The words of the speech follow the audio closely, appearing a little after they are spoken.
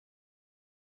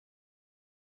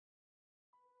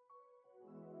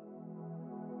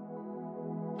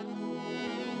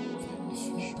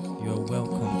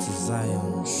to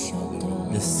Zion,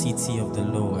 the city of the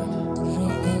Lord,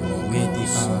 where they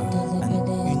are an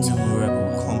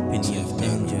innumerable company of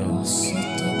angels.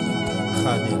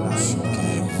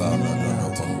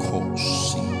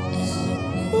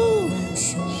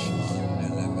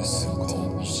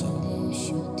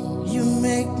 You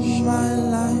make my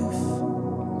life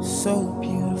so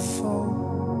beautiful.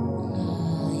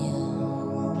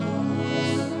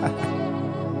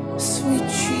 Sweet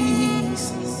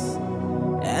Jesus,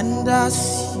 and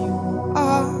as you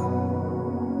are,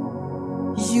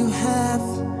 you have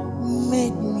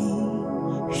made me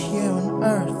here on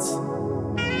earth.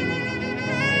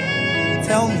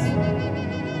 Tell me,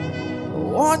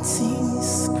 what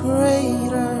is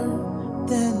greater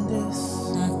than this?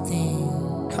 Nothing.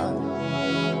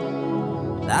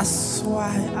 That's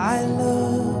why I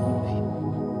love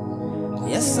you.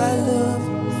 Yes, I love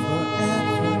you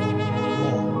forevermore.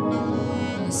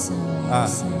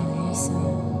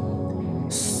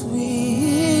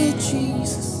 Sweet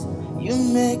Jesus, you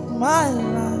make my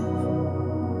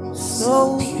life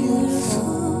so beautiful.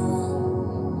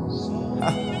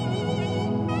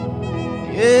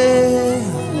 Yeah,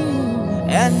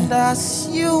 and as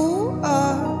you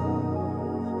are,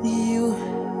 you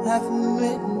have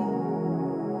made me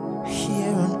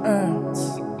here on earth.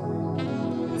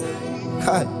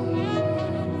 God,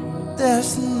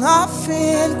 there's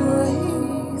nothing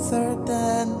greater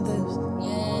than this.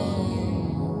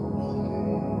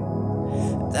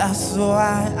 That's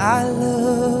why I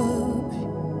love you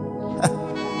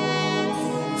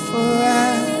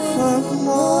forevermore.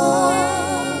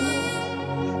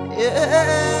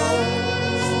 Yeah,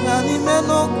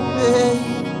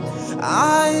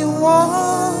 I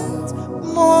want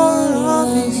more of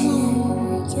you.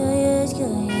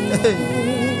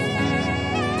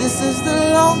 This is the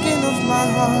longing of my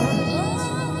heart.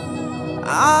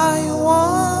 I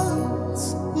want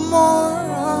more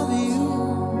of you,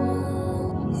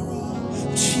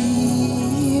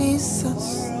 Jesus.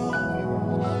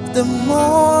 The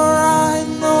more I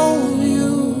know you,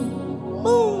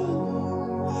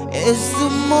 is the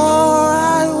more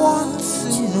I want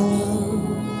to know.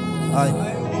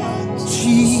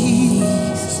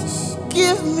 Jesus,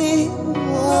 give me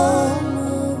more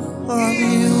of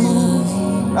you.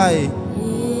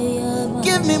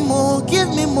 Give me more, give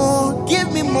me more, give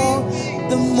me more.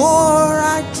 The more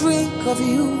I drink of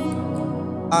you,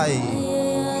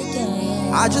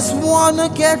 I just wanna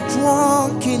get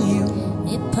drunk in you.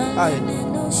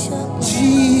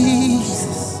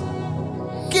 Jesus,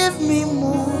 give me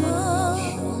more,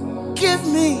 give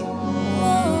me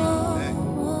more,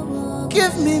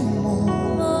 give me more,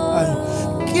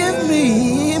 give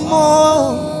me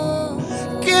more,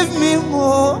 give me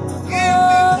more,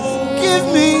 give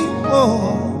me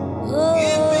more,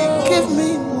 give me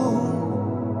more.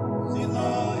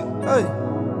 Hey.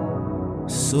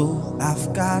 So I've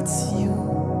got you,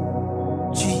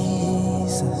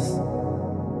 Jesus.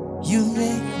 You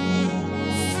make me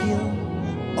feel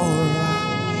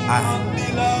alright.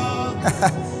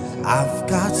 I've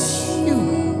got you,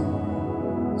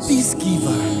 peace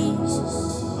giver,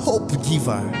 hope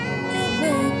giver,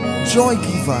 joy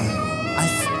giver.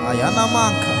 I am a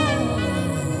manka.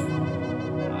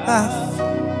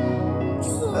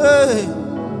 Hey.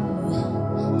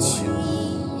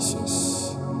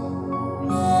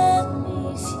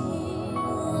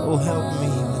 Oh, help me,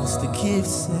 Minister Keith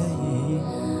say.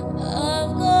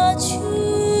 I've got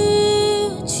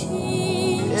you,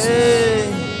 Jesus. Hey.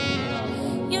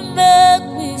 You make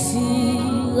me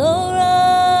feel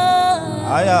alright.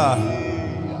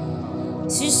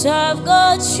 Since I've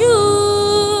got you,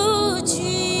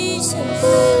 Jesus,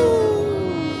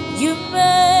 you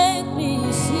make me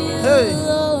feel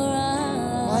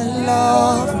alright. My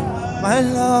love, my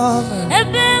love.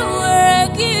 I've been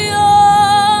working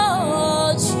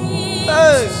on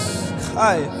Jesus.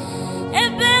 Hi.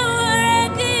 I've been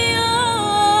working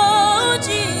on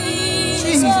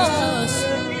Jesus.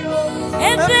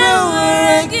 I've been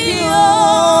working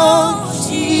on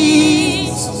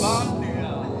Jesus.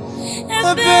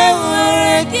 I've been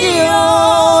working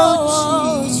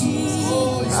on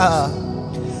Jesus.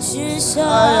 Since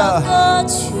I've got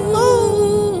you,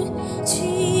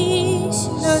 Jesus,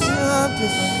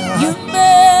 you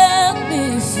make me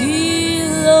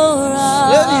feel alright.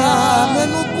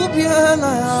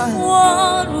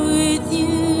 One with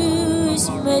you is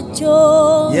my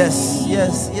joy. Yes,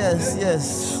 yes, yes, yes.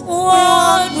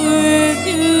 One with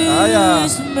you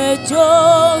is my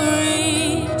joy.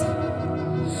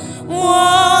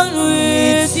 One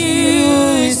with you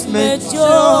is my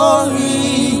joy.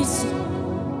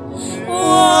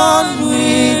 One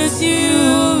with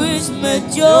you is my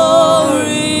joy.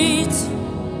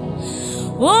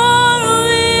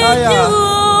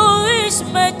 is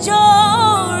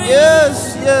majority.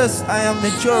 Yes, yes, I am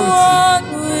majority.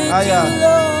 One with you,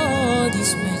 Lord,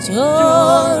 is majority.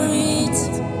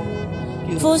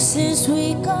 For since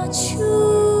we got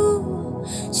you,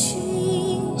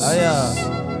 Jesus,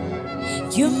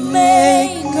 you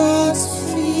make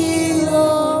us feel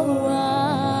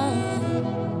alright.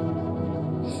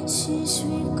 Since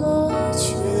we got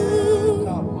you,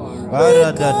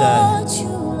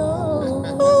 Lord,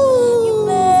 you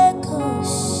make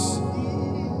us,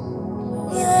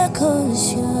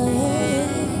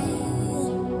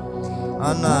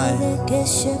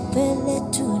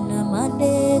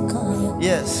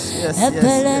 Yes, yes, yes,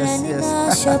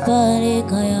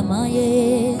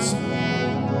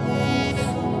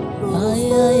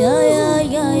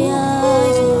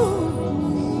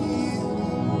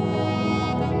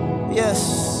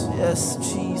 yes, yes,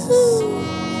 Jesus.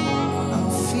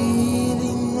 I'm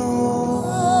feeling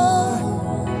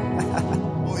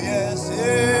Oh yes,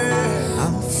 yeah.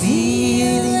 I'm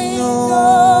feeling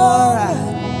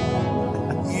alright.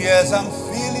 Yes, I'm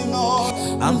feeling all.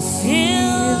 I'm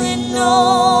feeling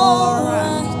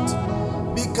alright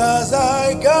Because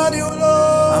I got you,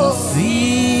 Lord. I'm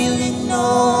feeling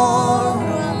alright.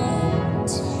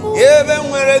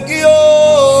 Even where I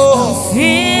go, I'm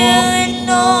feeling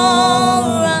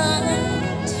alright.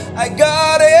 I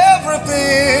got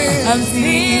everything. I'm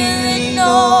feeling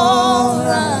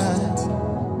alright.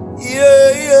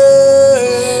 Yeah,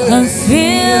 yeah. I'm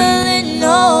feeling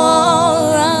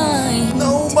alright.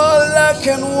 No more lack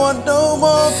and want, no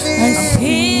more fear. I'm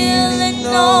feeling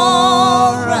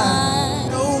alright.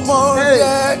 No more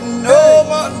death, no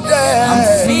more death.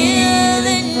 I'm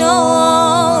feeling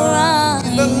alright.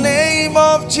 In the name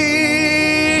of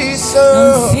Jesus.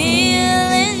 I'm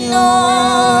feeling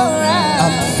alright.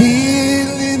 I'm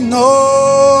feeling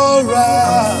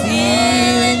alright.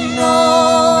 Feeling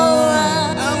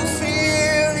alright. I'm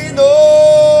feeling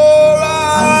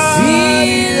alright. I'm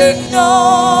feeling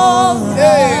alright.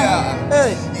 Yeah.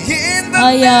 Hey, In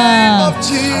the name of I'm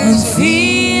Jesus.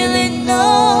 feeling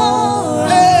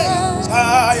Hey.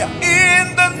 alright.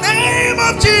 In the name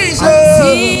of Jesus. I'm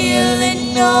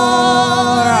feeling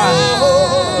alright.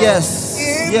 yes,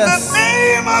 In yes. the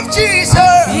name of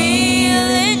Jesus.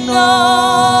 Feeling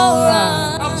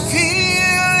alright. I'm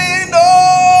feeling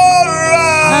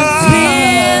alright. I'm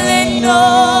feeling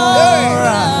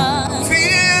alright.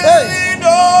 Feeling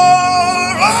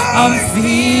alright. I'm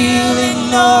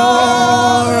feeling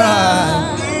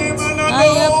alright.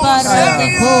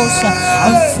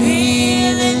 I'm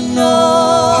feeling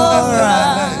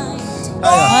alright.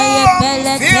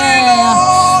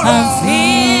 I'm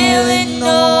feeling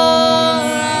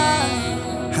alright.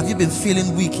 Have you been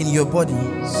feeling weak in your body?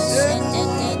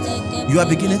 You are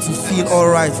beginning to feel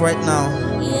alright right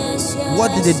now.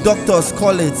 What did the doctors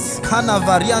call it? Kana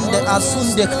variante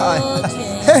asundekai.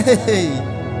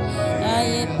 Hey,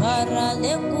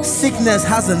 sickness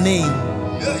has a name,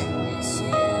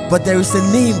 but there is a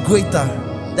name greater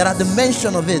that at the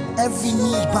mention of it, every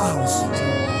knee bows,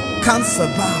 cancer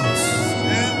bows.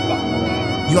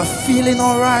 You are feeling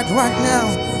alright right now.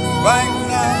 Right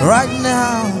now. Right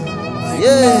now.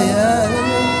 Yeah.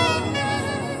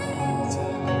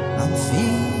 I'm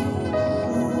feeling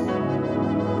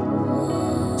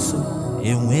so.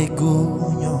 Enwego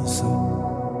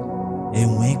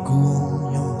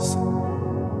nyoso.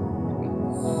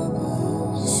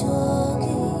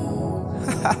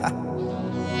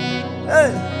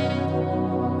 Hey.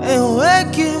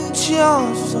 Enwekim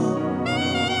chioso.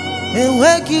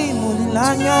 Enwekim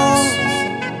ulilanyo.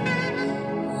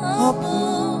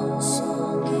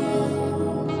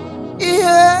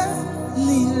 Iye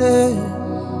nile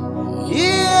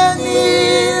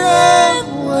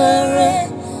mwere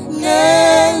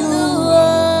neluwa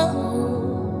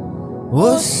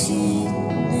osinechi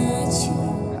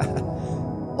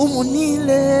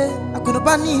umunile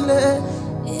akunobanile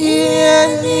iye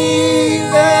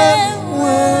nile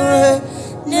mwere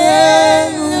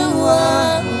neluwa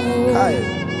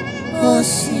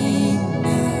osinechi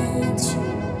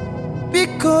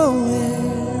biko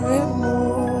weremo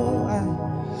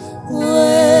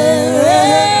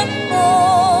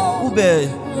ube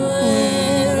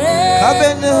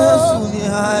kabene suni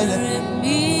haile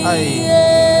ai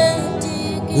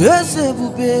ese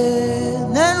bube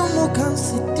nenu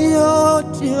mukansi tio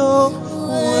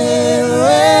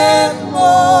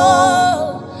weremo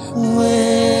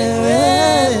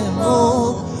weremi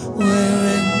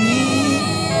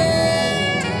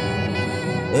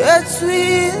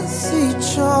sweet si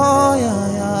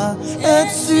choya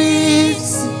it's sweet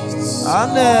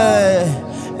ane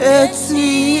it's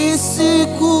sweet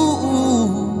ku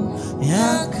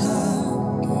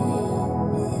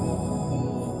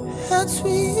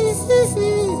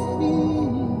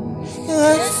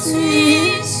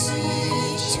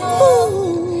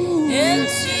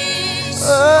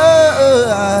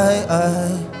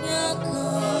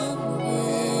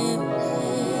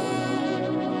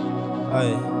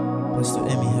Pastor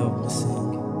Emmy, help me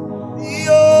sing.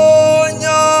 Yo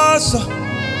nyasa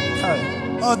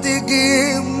odigi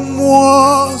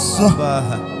mwoso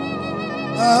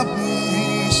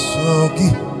abisogi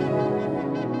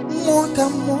Mwaka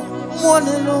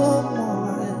mwanelo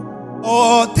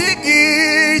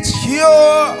odigi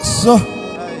chioso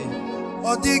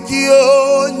odigi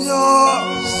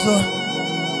onyoso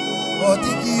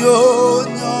odigi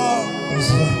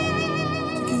onyoso.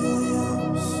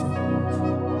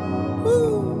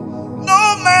 No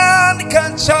man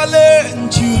can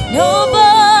challenge you.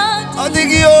 Nobody.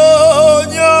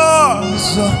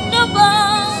 Nobody.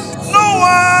 No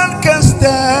one can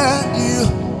stand you.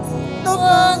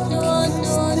 Nobody can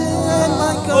stand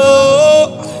my God. Oh,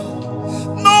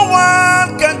 no one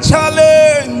can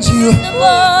challenge you.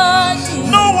 Nobody.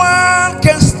 No one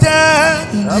can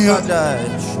stand you.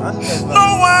 No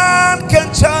one can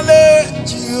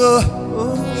challenge you.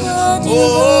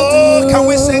 Oh, can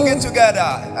we sing it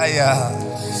together?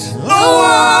 No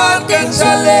one can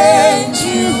challenge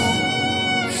you.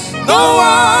 No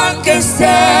one can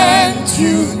stand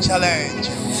you. Challenge.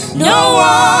 No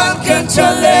one can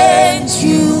challenge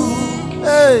you.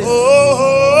 Hey. Oh,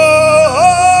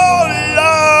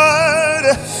 Lord.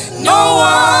 No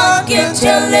one can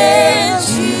challenge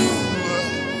you.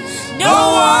 No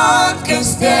one can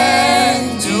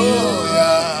stand you.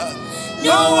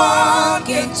 No one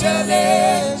can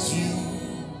challenge you.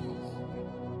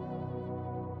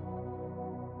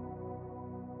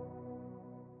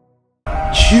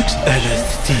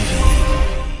 Unplugged TV.